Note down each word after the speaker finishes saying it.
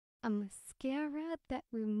A mascara that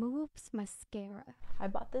removes mascara. I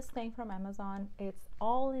bought this thing from Amazon. It's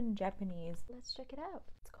all in Japanese. Let's check it out.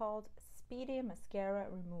 It's called Speedy Mascara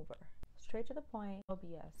Remover. Straight to the point, no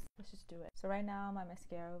BS. Let's just do it. So right now my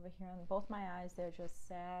mascara over here on both my eyes, they're just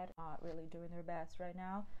sad, not really doing their best right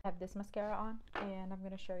now. I have this mascara on and I'm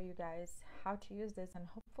gonna show you guys how to use this and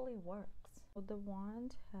hopefully it works. So the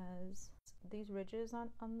wand has these ridges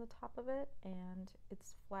on the top of it and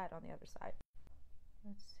it's flat on the other side.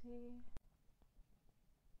 Let's see.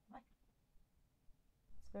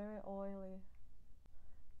 It's very oily.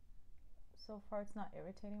 So far it's not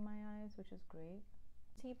irritating my eyes, which is great.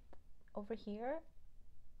 See over here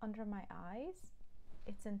under my eyes,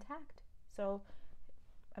 it's intact. So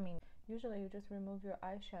I mean, usually you just remove your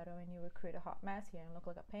eyeshadow and you would create a hot mess here and look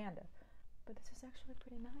like a panda, but this is actually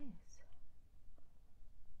pretty nice.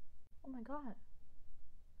 Oh my god,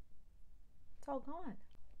 it's all gone.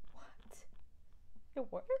 What?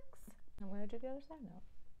 It works? I'm gonna do the other side now.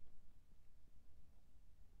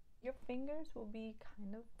 Your fingers will be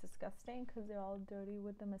kind of disgusting because they're all dirty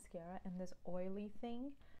with the mascara and this oily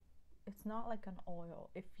thing. It's not like an oil.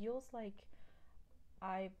 It feels like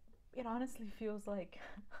it honestly feels like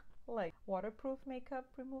like waterproof makeup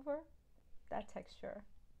remover, that texture.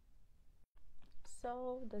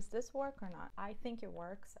 So does this work or not? I think it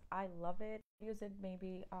works. I love it. Use it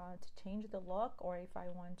maybe to change the look, or if I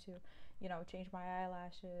want to, change my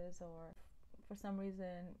eyelashes, or for some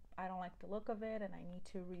reason I don't like the look of it and I need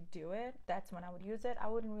to redo it, that's when I would use it. I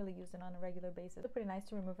wouldn't really use it on a regular basis. It's pretty nice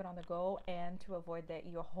to remove it on the go and to avoid that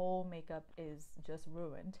your whole makeup is just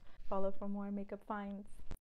ruined. Follow for more makeup finds.